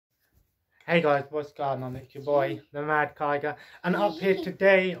Hey guys, what's going on? It's your boy, the Mad Kiger, and up here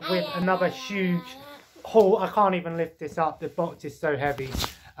today with another huge haul. I can't even lift this up, the box is so heavy.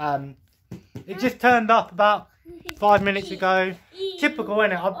 It just turned up about 5 minutes ago. Typical,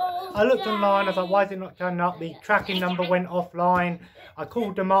 innit? I looked online, I was like, why is it not turning up? The tracking number went offline. I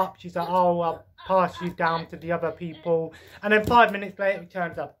called them up, she's like, oh, I'll pass you down to the other people. And then 5 minutes later, it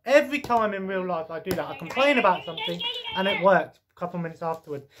turns up. Every time in real life I do that, I complain about something and it worked. Couple minutes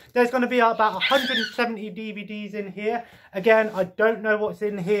afterwards. There's going to be about 170 DVDs in here. Again, I don't know what's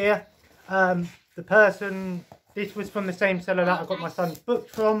in here. This was from the same seller that I got my son's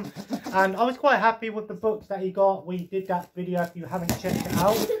books from, and I was quite happy with the books that he got. We did that video if you haven't checked it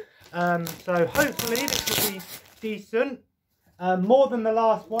out. So hopefully this will be decent. More than the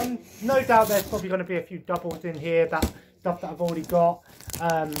last one. No doubt there's probably going to be a few doubles in here, that stuff that I've already got.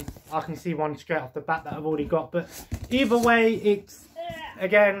 I can see one straight off the bat that I've already got, but either way, it's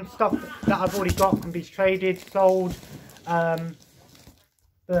again stuff that I've already got can be traded, sold.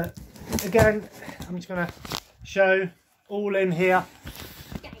 But again, I'm just gonna show all in here.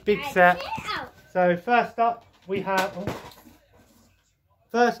 Big set. So first up we have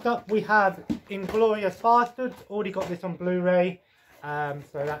Inglourious Basterds. Already got this on Blu-ray. So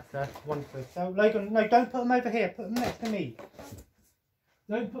that's one for sale. Logan, no, don't put them over here. Put them next to me.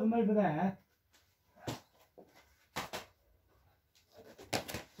 Don't put them over there.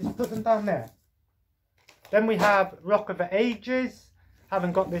 Just put them down there. Then we have Rock of Ages.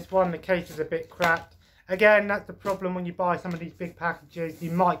 Haven't got this one. The case is a bit cracked. Again, that's the problem when you buy some of these big packages.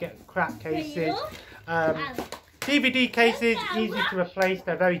 You might get cracked cases. DVD cases, easy to replace.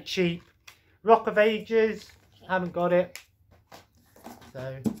 They're very cheap. Rock of Ages. Haven't got it.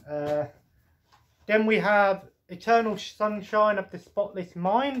 So, then we have Eternal Sunshine of the Spotless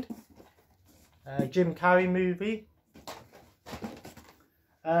Mind, Jim Carrey movie.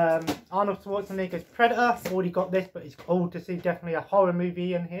 Arnold Schwarzenegger's Predator. Already got this, but it's cool to see. Definitely a horror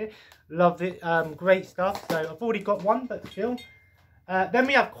movie in here. Love it. Great stuff. So I've already got one, but still. Then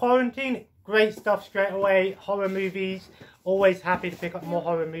we have Quarantine. Great stuff straight away. Horror movies. Always happy to pick up more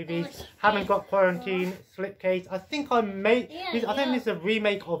horror movies. Haven't got Quarantine. Slipcase. I think I think this is a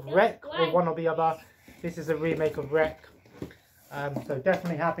remake of Wreck, or one or the other. This is a remake of Wreck. So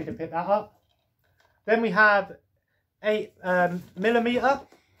definitely happy to pick that up. Then we have 8mm.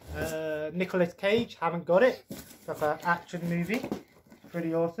 Nicolas Cage. Haven't got it. It's like an action movie.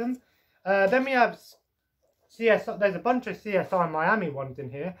 Pretty awesome. Then we have CSI. There's a bunch of CSI Miami ones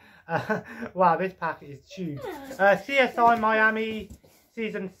in here. Wow, this packet is huge. CSI Miami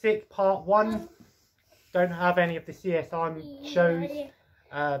Season 6 Part 1. Don't have any of the CSI shows.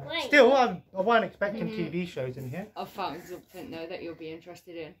 Still, I weren't expecting TV shows in here. I found something though that you'll be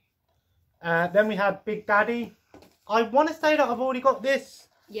interested in. Then we have Big Daddy. I want to say that I've already got this.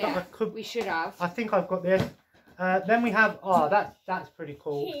 Yeah, we should have. I think I've got this. Then we have, that's pretty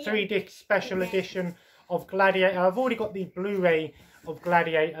cool. 3-disc special edition of Gladiator. I've already got the Blu-ray of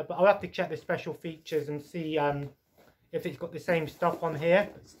Gladiator, but I'll have to check the special features and see if it's got the same stuff on here.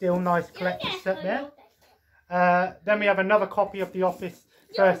 But still nice collector's set there. Then we have another copy of The Office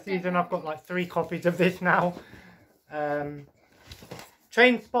first season. I've got like 3 copies of this now.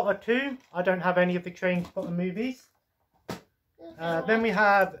 Trainspotting 2. I don't have any of the Trainspotting movies. Then we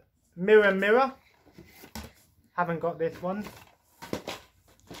have Mirror Mirror. Haven't got this one.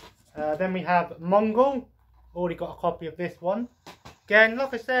 Then we have Mongol. Already got a copy of this one. Again,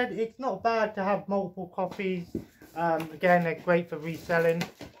 like I said, it's not bad to have multiple copies. Again, they're great for reselling.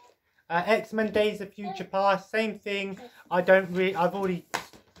 X-Men Days of Future Past, same thing. I've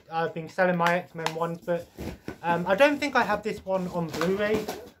been selling my X-Men ones, but I don't think I have this one on Blu-ray.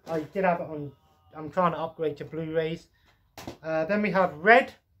 I did have it on. I'm trying to upgrade to Blu-rays. Then we have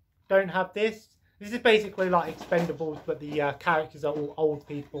Red. Don't have this. This is basically like Expendables, but the characters are all old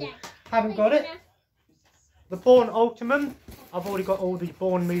people. Haven't got it. The Bourne Ultimate. I've already got all the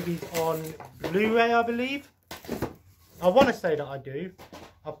Bourne movies on Blu-ray, I believe. I want to say that I do.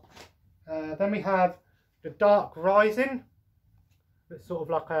 Then we have The Dark Rising. It's sort of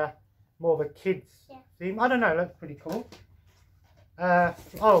like a more of a kids theme. I don't know. Looks pretty cool.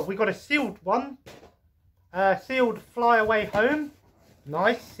 We got a sealed one. Sealed Fly Away Home.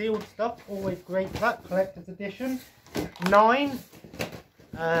 Nice sealed stuff. Always great for that. Collector's edition. 9.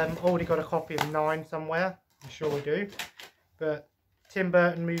 Already got a copy of 9 somewhere. I'm sure we do. But Tim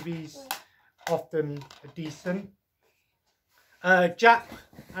Burton movies often are decent. Jack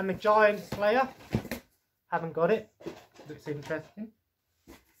and the Giant Slayer. Haven't got it. Looks interesting.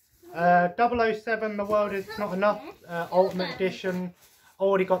 007 The World Is Not Enough. Ultimate Edition.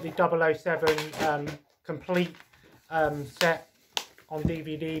 Already got the 007 complete set on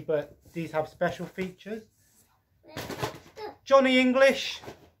DVD, but these have special features. Johnny English,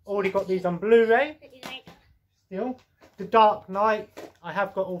 already got these on Blu-ray. Still. The Dark Knight, I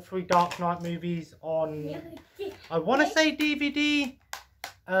have got all 3 Dark Knight movies on, I want to say DVD,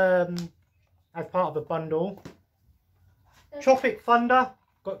 as part of a bundle. Tropic Thunder,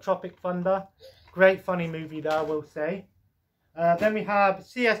 got Tropic Thunder. Great funny movie there, I will say. Then we have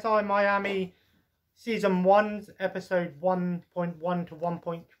CSI Miami Season 1's episode 1.1 to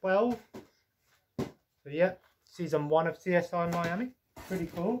 1.12. So yeah, Season 1 of CSI Miami. Pretty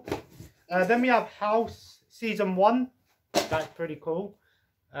cool. Then we have House Season 1. That's pretty cool.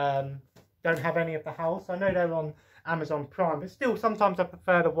 Don't have any of the House. I know they're on Amazon Prime, but still sometimes I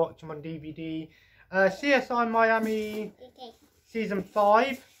prefer to watch them on DVD. CSI Miami Season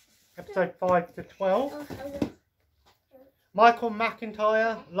 5, episode 5 to 12. Michael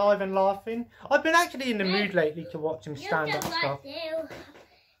McIntyre, Live and Laughing. I've been actually in the mood lately to watch some stand-up stuff.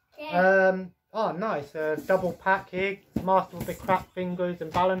 Oh, nice. Double pack here. Master of the Crap Fingers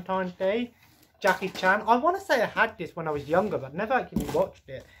and Valentine's Day. Jackie Chan. I want to say I had this when I was younger, but never actually watched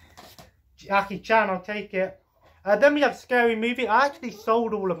it. Jackie Chan, I'll take it. Then we have Scary Movie. I actually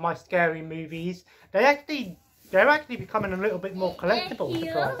sold all of my Scary Movies. They're actually becoming a little bit more collectible,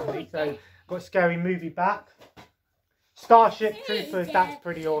 surprisingly. So, got Scary Movie back. Starship Troopers, that's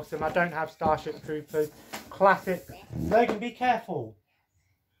pretty awesome. I don't have Starship Troopers. Classic. Logan, be careful.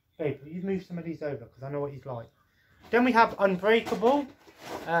 Babe, you move some of these over because I know what he's like. Then we have Unbreakable.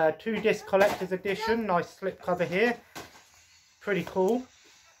 2-disc collector's edition. Nice slip cover here. Pretty cool.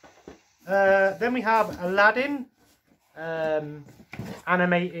 Then we have Aladdin.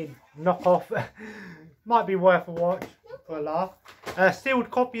 Animated knockoff. Might be worth a watch for a laugh.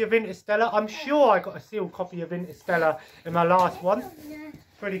 Sealed copy of Interstellar. I'm sure I got a sealed copy of Interstellar in my last one.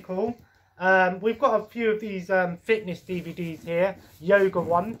 Pretty cool. We've got a few of these fitness DVDs here. Yoga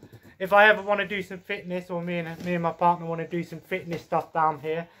one. If I ever want to do some fitness, or me and my partner want to do some fitness stuff down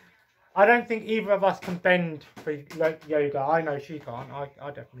here. I don't think either of us can bend for yoga. I know she can't. I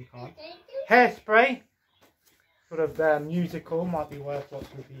definitely can't. Hairspray. Sort of musical. Might be worth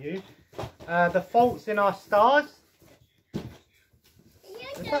watching for you. The Faults in Our Stars.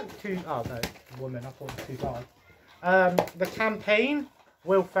 Is that two? Oh no, woman. I thought it was 2 guys. The Campaign.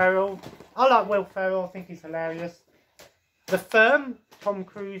 Will Ferrell. I like Will Ferrell. I think he's hilarious. The Firm. Tom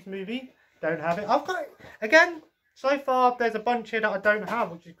Cruise movie. Don't have it. I've got it. Again, so far there's a bunch here that I don't have,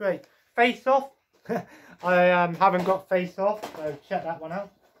 which is great. Face Off. I haven't got Face Off, so check that one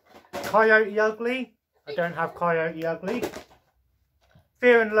out. Coyote Ugly. I don't have Coyote Ugly.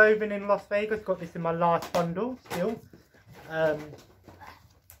 Fear and Loathing in Las Vegas. Got this in my last bundle still.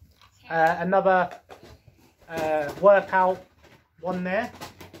 Another workout one there.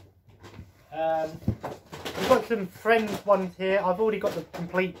 We've got some Friends ones here. I've already got the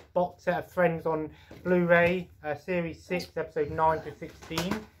complete box set of Friends on Blu-ray. Series 6, episode 9 to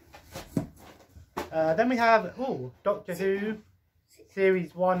 16. Then we have, Doctor Who.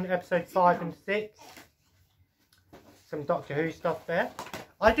 Series 1, episode 5 and 6. Some Doctor Who stuff there.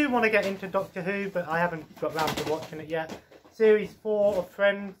 I do want to get into Doctor Who, but I haven't got round to watching it yet. Series 4 of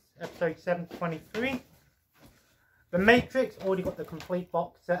Friends, episode 7 to 23. The Matrix, already got the complete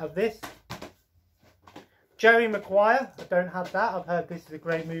box set of this. Jerry Maguire, I don't have that. I've heard this is a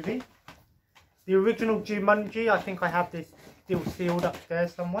great movie. The original Jumanji, I think I have this still sealed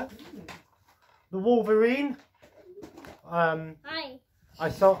upstairs somewhere. The Wolverine. I've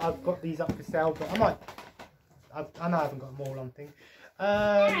got these up for sale, but I know I haven't got them all on thing.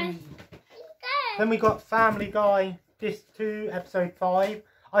 Then we got Family Guy, Disc 2, episode 5.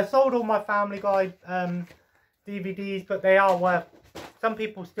 I sold all my Family Guy DVDs, but they are worth. Some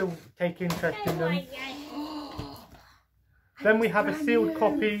people still take interest in them. Then we have a sealed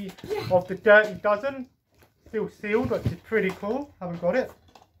copy of The Dirty Dozen. Still sealed, which is pretty cool. Haven't got it.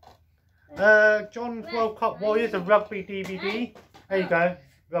 John's World Cup Warriors, a rugby DVD. There you go,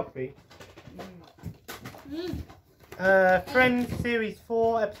 rugby. Friends Series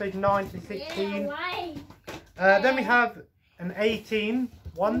 4, episode 9 to 16. Then we have an 18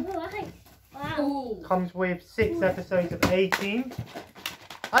 one. Comes with 6 episodes of 18.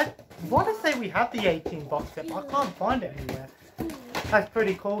 I want to say we have the 18 box set, but I can't find it anywhere. That's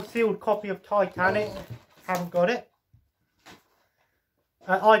pretty cool. Sealed copy of Titanic. Haven't got it.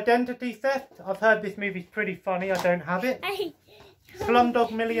 Identity Theft. I've heard this movie's pretty funny. I don't have it.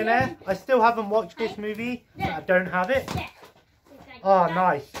 Slumdog Millionaire. I still haven't watched this movie, but I don't have it. Oh,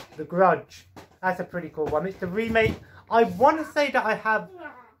 nice. The Grudge. That's a pretty cool one. It's the remake. I want to say that I have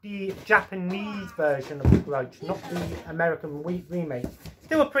the Japanese version of The Grudge, not the American remake.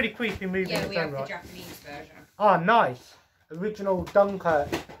 Still a pretty creepy movie in its own right. The Japanese version. Oh, nice. original Dunkirk.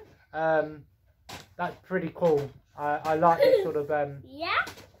 That's pretty cool. I like this sort of. Yeah.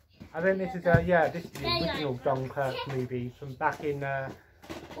 I think this is this is the original Dunkirk movie from back in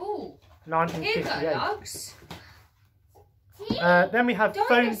 1958. Then we have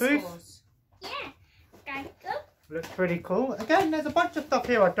Phone Booth. Yeah. Looks pretty cool. Again, there's a bunch of stuff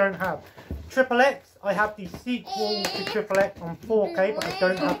here I don't have. Triple X. I have the sequel to Triple X on 4K, but I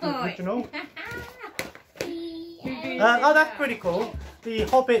don't have the original. Oh, that's pretty cool. The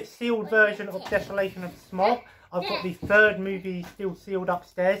Hobbit sealed version of Desolation of Smaug. I've got the third movie still sealed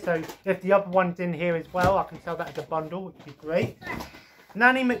upstairs, so if the other one's in here as well, I can sell that as a bundle, which would be great.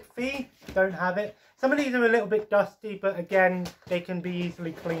 Nanny McPhee, don't have it. Some of these are a little bit dusty, but again, they can be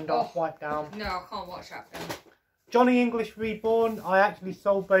easily cleaned off, wiped down. No, I can't watch that film. Johnny English Reborn. I actually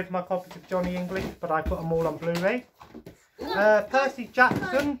sold both my copies of Johnny English, but I put them all on Blu-ray. Percy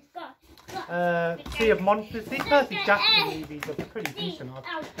Jackson. Sea of Monsters. These Percy Jackson movies are pretty decent. I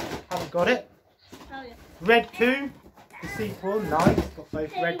haven't got it. Red 2, the sequel, nice. Got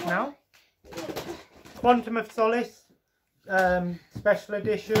both Red now. Quantum of Solace, special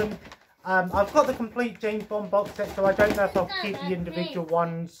edition. I've got the complete James Bond box set, so I don't know if I'll keep the individual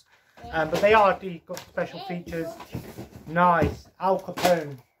ones. But they are got special features. Nice. Al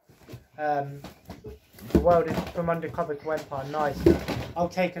Capone. The World is from Undercover to Empire. Nice. I'll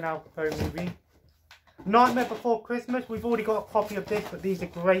take an Al Capone movie. Nightmare Before Christmas. We've already got a copy of this, but these are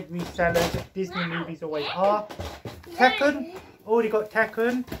great resellers. Disney movies always are. Tekken. Already got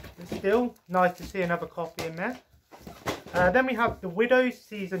Tekken. But still, nice to see another copy in there. Then we have The Widows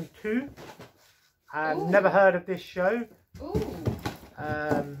Season 2. Never heard of this show.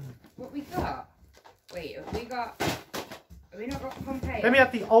 What we got? Wait, have we not got Pompeii? Then we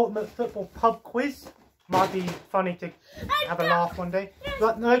have the Ultimate Football Pub Quiz. Might be funny to have a laugh one day.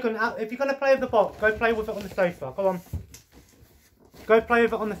 But no, if you're going to play with the box, go play with it on the sofa. Go on. Go play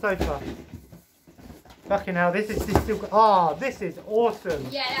with it on the sofa. Fucking hell, this is still... Ah, this is awesome.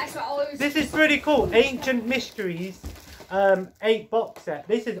 Yeah, that's what I was... This is pretty cool. Ancient Mysteries 8 box set.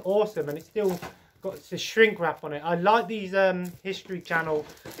 This is awesome, and it's still got the shrink wrap on it. I like these History Channel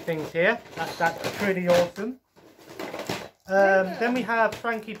things here. That's pretty awesome. Then we have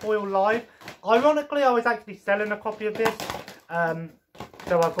Frankie Boyle Live. Ironically, I was actually selling a copy of this,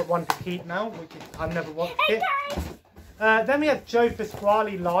 so I've got one to keep now, which is I've never watched it. Then we have Joe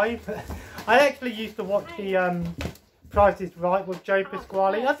Pasquale Live. I actually used to watch the Price is Right with Joe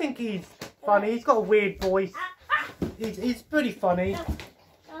Pasquale. I think he's funny. He's got a weird voice. He's pretty funny.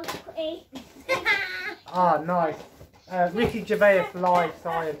 Ah, nice. Ricky Gervais Live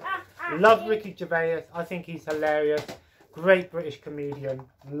Science. Love Ricky Gervais. I think he's hilarious. Great British comedian.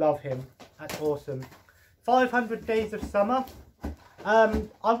 Love him. That's awesome. 500 Days of Summer. I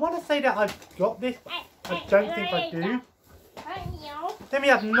want to say that I've got this, but I don't think I do. Then we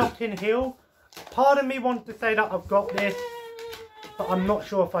have Notting Hill. Part of me wants to say that I've got this, but I'm not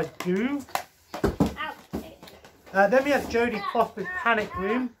sure if I do. Then we have Jodie Foster's Panic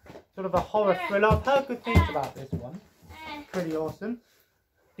Room. Sort of a horror thriller. I've heard good things about this one. Pretty awesome.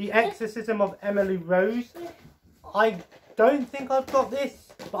 The Exorcism of Emily Rose. I don't think I've got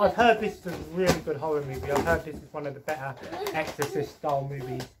this, but I've heard this is a really good horror movie. I've heard this is one of the better Exorcist style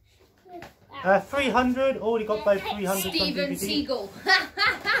movies. 300, already got both 300 Steven Seagal.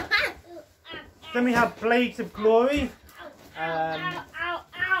 Then we have Blades of Glory.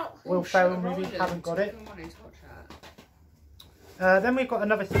 Will Ferrell movie, haven't got it. Then we've got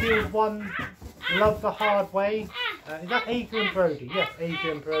another sealed one, Love the Hard Way. Is that Adrian Brody? Yes,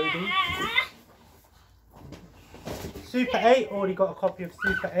 Adrian Brody. Super 8, already got a copy of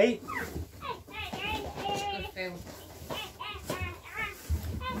Super 8.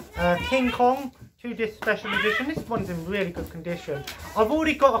 King Kong, 2-disc special edition. This one's in really good condition. I've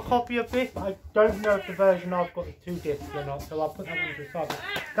already got a copy of this, but I don't know if the version I've got is 2 discs or not, so I'll put that one to the side.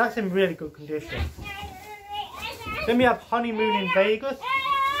 That's in really good condition. Then we have Honeymoon in Vegas.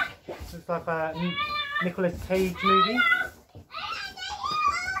 It's like a Nicolas Cage movie.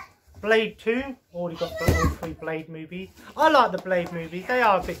 Blade 2, already got all 3 Blade movies. I like the Blade movies, they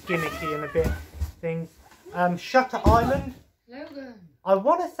are a bit gimmicky and a bit things. Shutter Island. Logan. I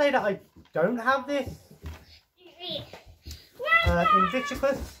want to say that I don't have this.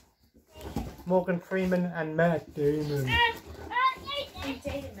 Invictus. Morgan Freeman and Matt Damon.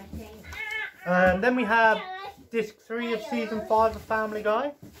 Then we have disc 3 of season 5 of Family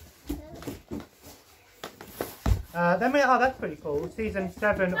Guy. Then we that's pretty cool. Season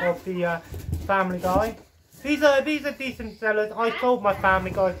 7 of the Family Guy. These are decent sellers. I sold my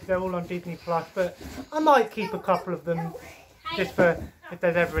Family Guy because they're all on Disney Plus, but I might keep a couple of them just for if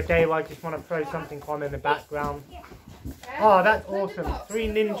there's ever a day where I just want to throw something on in the background. Oh, that's awesome. Three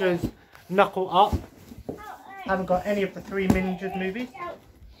Ninjas Knuckle Up. Haven't got any of the Three Ninjas movies.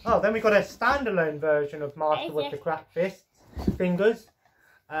 Oh, then we got a standalone version of Master with the Cracked Fingers.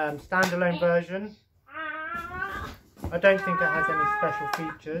 Standalone version. I don't think it has any special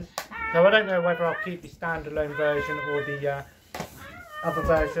features. So I don't know whether I'll keep the standalone version or the other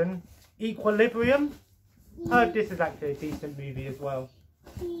version. Equilibrium. Heard this is actually a decent movie as well.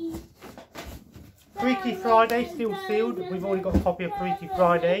 Freaky Friday, still sealed. We've already got a copy of Freaky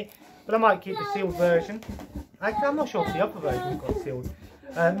Friday, but I might keep the sealed version. Actually, I'm not sure if the other version got sealed.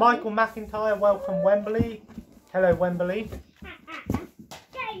 Michael McIntyre, Welcome Wembley. Hello Wembley.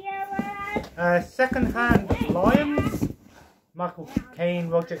 Second-Hand Lions. Michael Caine,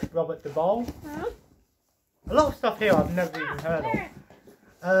 Robert Duvall. A lot of stuff here I've never even heard of.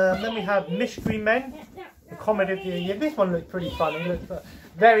 Then we have Mystery Men, the comedy of the year. This one looks pretty funny. It looks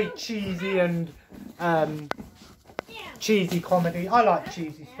very cheesy and cheesy comedy. I like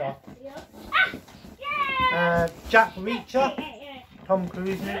cheesy stuff. Jack Reacher, Tom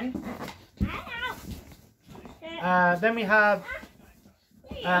Cruise movie. Then we have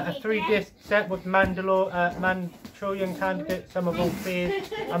a 3-disc set with Manchurian Candidate, Some of All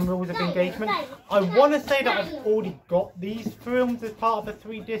Fears and Rules of Engagement. I want to say that I've already got these films as part of a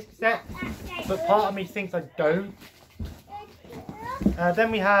 3-disc set, but part of me thinks I don't.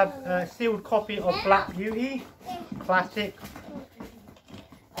 Then we have a sealed copy of Black Beauty, classic.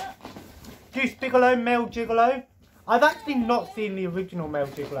 Deuce Bigalow, Male Gigolo. I've actually not seen the original Male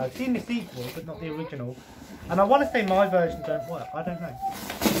Gigolo. I've seen the sequel, but not the original. And I want to say my versions don't work. I don't know.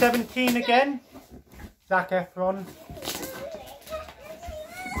 17 again. Zac Efron.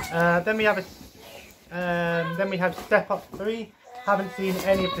 Then we have Step Up 3. Haven't seen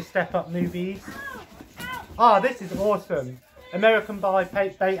any of the Step Up movies. Ah, this is awesome. American Pie,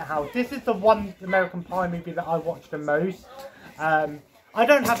 Beta House. This is the one American Pie movie that I watch the most. I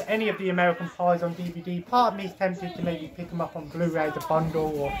don't have any of the American Pies on DVD. Part of me is tempted to maybe pick them up on Blu-ray as a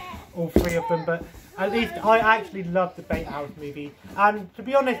bundle or all 3 of them, but at least I actually love the Beta House movie. And to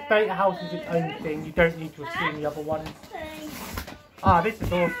be honest, Beta House is its own thing. You don't need to have seen the other ones. Ah, this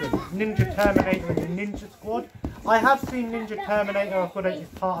is awesome. Ninja Terminator and the Ninja Squad. I have seen Ninja Terminator. I've got it as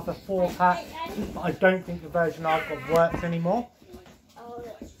part of a 4-pack, but I don't think the version I've got works anymore.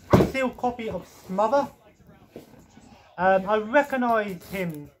 A sealed copy of Smother. I recognise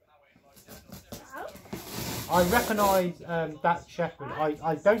him. I recognise that Shepherd.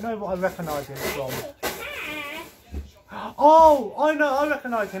 I don't know what I recognise him from. Oh, I know, I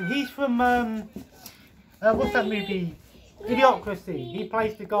recognise him. He's from, what's that movie? Idiocracy. He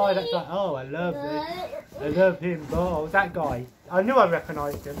plays the guy that's like, oh, I love him. Oh, that guy. I knew I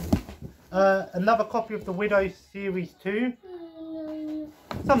recognised him. Another copy of The Widow Series 2.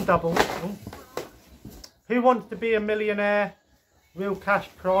 Some double. Oh. Who Wants to Be a Millionaire? Real Cash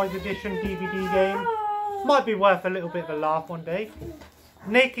Prize Edition DVD game. Might be worth a little bit of a laugh one day.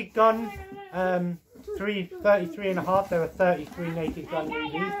 Naked Gun, 33.5. There are 33 Naked Gun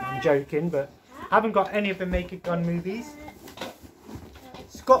movies. I'm joking, but haven't got any of the Naked Gun movies.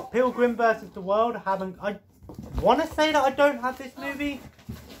 Scott Pilgrim vs. the World. I want to say that I don't have this movie.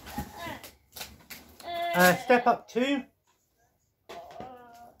 Step Up 2.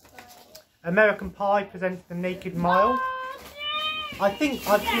 American Pie Presents The Naked Mile. I think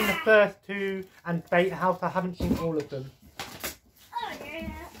I've seen the first 2 and Beta House. I haven't seen all of them.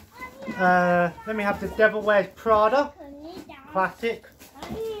 Then we have The Devil Wears Prada. Classic.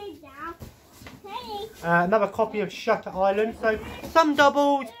 Another copy of Shutter Island. So some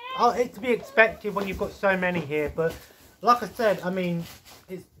doubles. It's to be expected when you've got so many here. But like I said, I mean,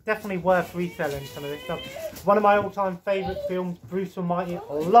 it's definitely worth reselling some of this stuff. One of my all-time favourite films, Bruce Almighty.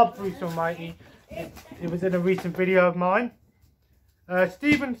 I love Bruce Almighty. It was in a recent video of mine.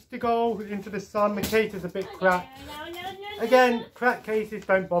 Steven Seagal, Into the Sun. The case is a bit cracked. Again, cracked cases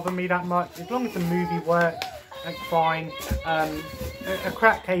don't bother me that much. As long as the movie works, that's fine. A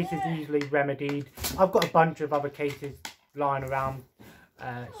cracked case is usually remedied. I've got a bunch of other cases lying around.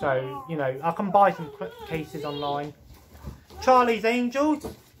 So, you know, I can buy some cases online. Charlie's Angels.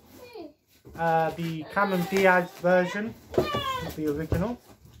 The Cameron Diaz version, not the original.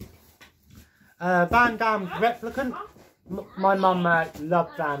 Van Damme's Replicant. My mum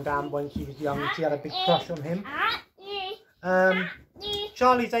loved Van Damme when she was young. She had a big crush on him.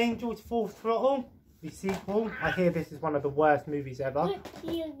 Charlie's Angels Full Throttle, the sequel. I hear this is one of the worst movies ever.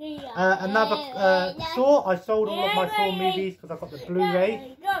 Another Saw. I sold all of my Saw movies because I got the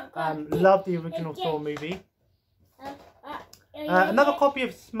Blu-ray. Love the original Saw movie. Another copy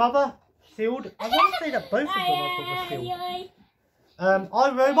of Smother. Sealed. I want to say that both of them I thought were sealed.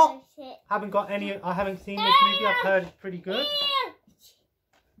 iRobot. I haven't seen this movie. I've heard it's pretty good.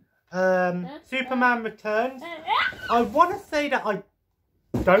 Superman Returns. I want to say that I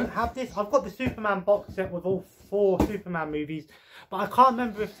don't have this. I've got the Superman box set with all 4 Superman movies, but I can't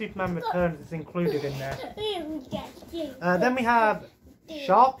remember if Superman Returns is included in there. Then we have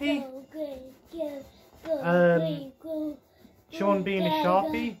Sharpie. Sean Bean and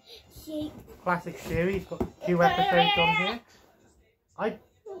Sharpie. Classic series. Got 2 episodes on here. I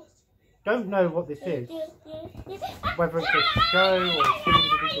don't know what this is. Whether it's a show or 2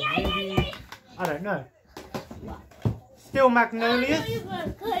 individual movies. I don't know. Still Magnolias.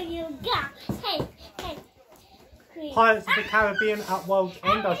 Pirates of the Caribbean at World's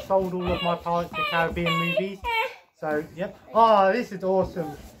End. I sold all of my Pirates of the Caribbean movies. So, yep. Oh, this is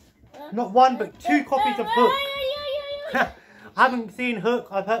awesome. Not 1, but 2 copies of Hook. I haven't seen Hook.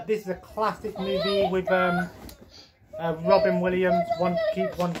 I've heard this is a classic movie with Robin Williams. One to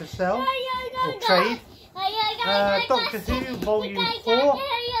keep, one to sell. Or trade. Doctor Who, Volume 4.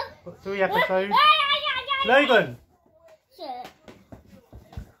 Got 3 episodes. Logan.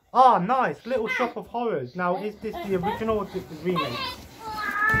 Ah, nice. Little Shop of Horrors. Now, is this the original or is this the remake?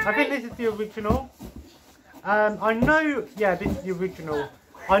 I think this is the original. I know, yeah, this is the original.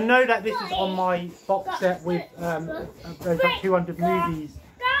 I know that this is on my box set with those like 200 movies,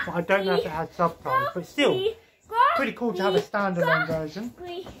 but I don't know if it has subtitles. But still, pretty cool to have a standalone version.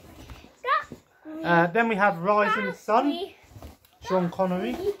 Then we have Rising Sun, Sean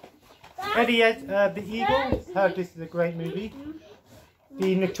Connery. Eddie the Eagle, heard this is a great movie.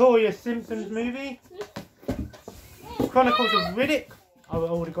 The Notorious Simpsons movie. Chronicles of Riddick, I've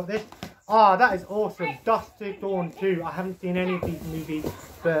already got this. Ah, that is awesome. Dusk to Dawn 2. I haven't seen any of these movies,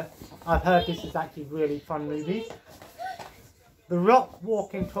 but I've heard this is actually really fun movies. The Rock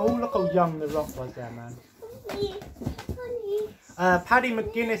Walking Tall. Look how young The Rock was there, man. Paddy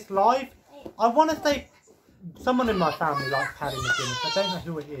McGuinness Live. I want to say someone in my family likes Paddy McGuinness. I don't know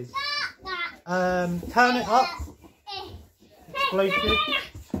who it is. Turn It Up. Explosive.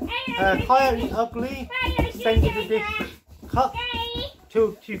 Coyote Ugly. Extended Edition Cut.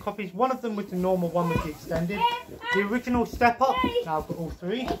 Two copies. One of them was the normal, one was the extended. The original Step Up. Now I've got all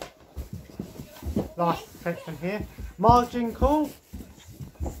 3. Last section here. Margin Call.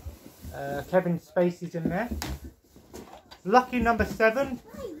 Kevin Spacey's in there. Lucky Number 7.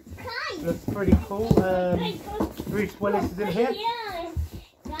 Looks pretty cool. Bruce Willis is in here.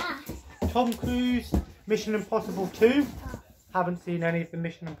 Tom Cruise. Mission Impossible 2. Haven't seen any of the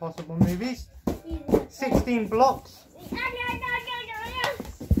Mission Impossible movies. 16 Blocks.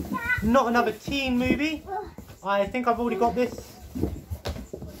 Not another teen movie. I think I've already got this.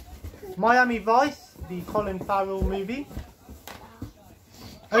 Miami Vice, the Colin Farrell movie.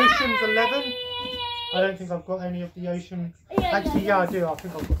 Ocean's 11. I don't think I've got any of the Ocean. Actually, yeah, I do. I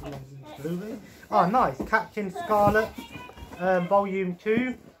think I've got the ones in Blu-ray. Oh, nice. Captain Scarlet, Volume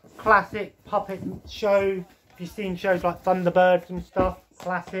 2. Classic puppet show. If you've seen shows like Thunderbirds and stuff,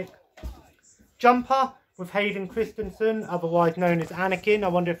 classic. Jumper with Hayden Christensen, otherwise known as Anakin. I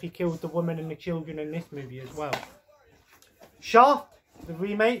wonder if he kills the woman and the children in this movie as well. Shaft, the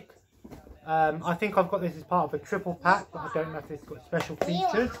remake. I think I've got this as part of a triple pack, but I don't know if it's got special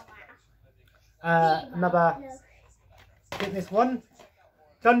features. Another fitness one.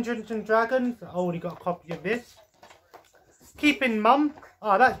 Dungeons and Dragons. I already got a copy of this. Keeping Mum.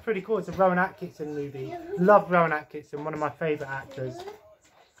 Oh, that's pretty cool. It's a Rowan Atkinson movie. Love Rowan Atkinson, one of my favourite actors.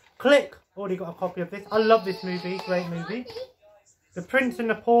 Click. Already got a copy of this. I love this movie. Great movie. The Prince and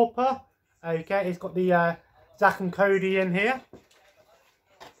the Pauper. Okay, it's got the Zack and Cody in here.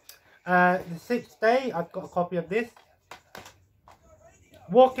 The Sixth Day. I've got a copy of this.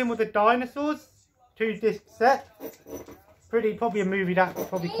 Walking with the Dinosaurs. 2-disc set. Probably a movie that's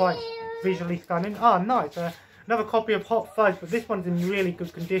probably quite visually stunning. Oh, nice. Another copy of Hot Fuzz, but this one's in really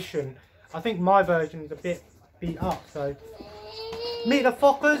good condition. I think my version's a bit beat up, so. Meet the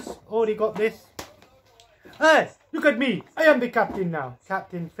Fockers. Already got this. Hey, look at me. I am the captain now.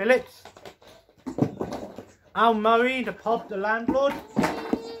 Captain Phillips. Al Murray, the pub, the landlord.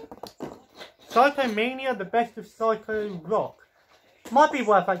 Psychomania, the best of psycho rock. Might be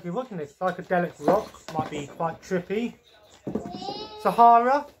worth actually watching this. Psychedelic rock. Might be quite trippy.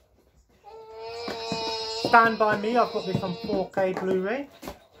 Sahara. Stand By Me. I've got this on 4K Blu-ray.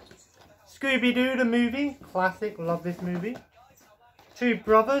 Scooby-Doo, the movie. Classic. Love this movie. Two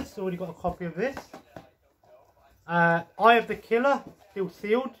Brothers. Already got a copy of this. Eye of the Killer. Still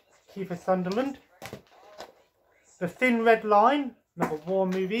sealed. Kiefer Sutherland. The Thin Red Line. Another war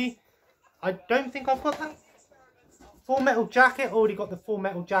movie. I don't think I've got that. Full Metal Jacket. Already got the Full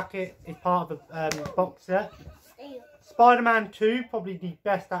Metal Jacket. It's part of the box set. Spider-Man 2, probably the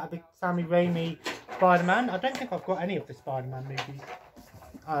best out of the Sammy Raimi Spider-Man. I don't think I've got any of the Spider-Man movies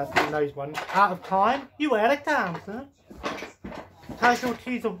from those ones. Out of Time. You out of time, sir.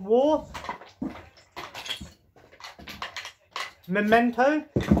 Casualties of War. Memento.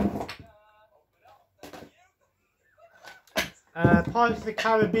 Pirates of the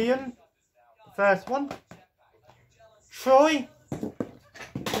Caribbean. The first one. Troy.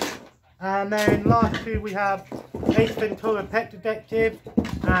 And then last two we have Ace Ventura Pet Detective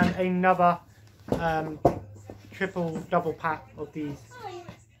and another double pack of these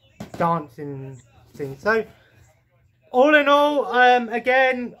dancing things. So all in all,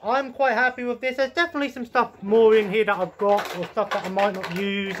 again, I'm quite happy with this. There's definitely some stuff more in here that I've got, or stuff that I might not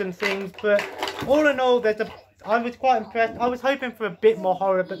use and things, but all in all, I was quite impressed. I was hoping for a bit more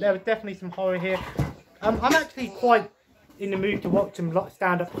horror, but there was definitely some horror here. I'm actually quite in the mood to watch some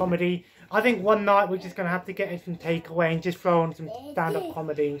stand-up comedy. I think one night we're just going to have to get some takeaway and just throw on some stand-up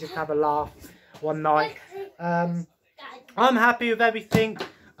comedy and just have a laugh one night. I'm happy with everything.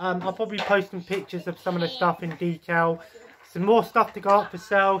 I'll probably post some pictures of some of the stuff in detail. Some more stuff to go up for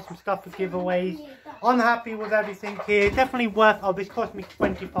sale, some stuff for giveaways. I'm happy with everything here. Definitely worth, this cost me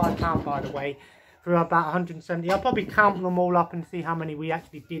 £25 by the way, for about 170. I'll probably count them all up and see how many we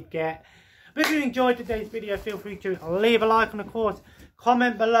actually did get. But if you enjoyed today's video, feel free to leave a like and of course,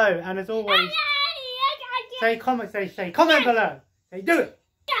 comment below. And as always, say comment below. Say do it.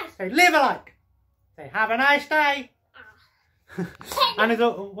 Say leave a like. Say have a nice day. And as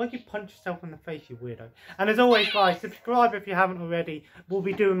always, why'd you punch yourself in the face, you weirdo? And as always, guys, subscribe if you haven't already. We'll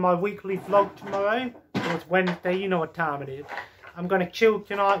be doing my weekly vlog tomorrow. It's Wednesday, you know what time it is. I'm going to chill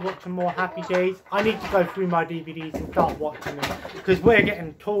tonight, watch some more Happy Days. I need to go through my DVDs and start watching them, because we're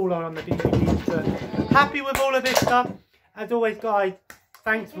getting taller on the DVDs. But happy with all of this stuff. As always, guys,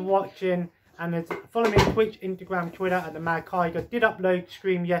 thanks for watching. And follow me on Twitch, Instagram, Twitter at the Mad Kyger. Did upload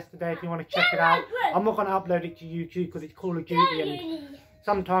Scream yesterday if you want to check it out. I'm not going to upload it to YouTube because it's Call of Duty, and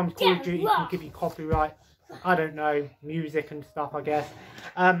sometimes Call of Duty can give you copyright. I don't know, music and stuff, I guess.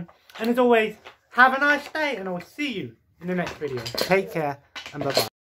 And as always, have a nice day, and I'll see you in the next video. Take care, and bye-bye.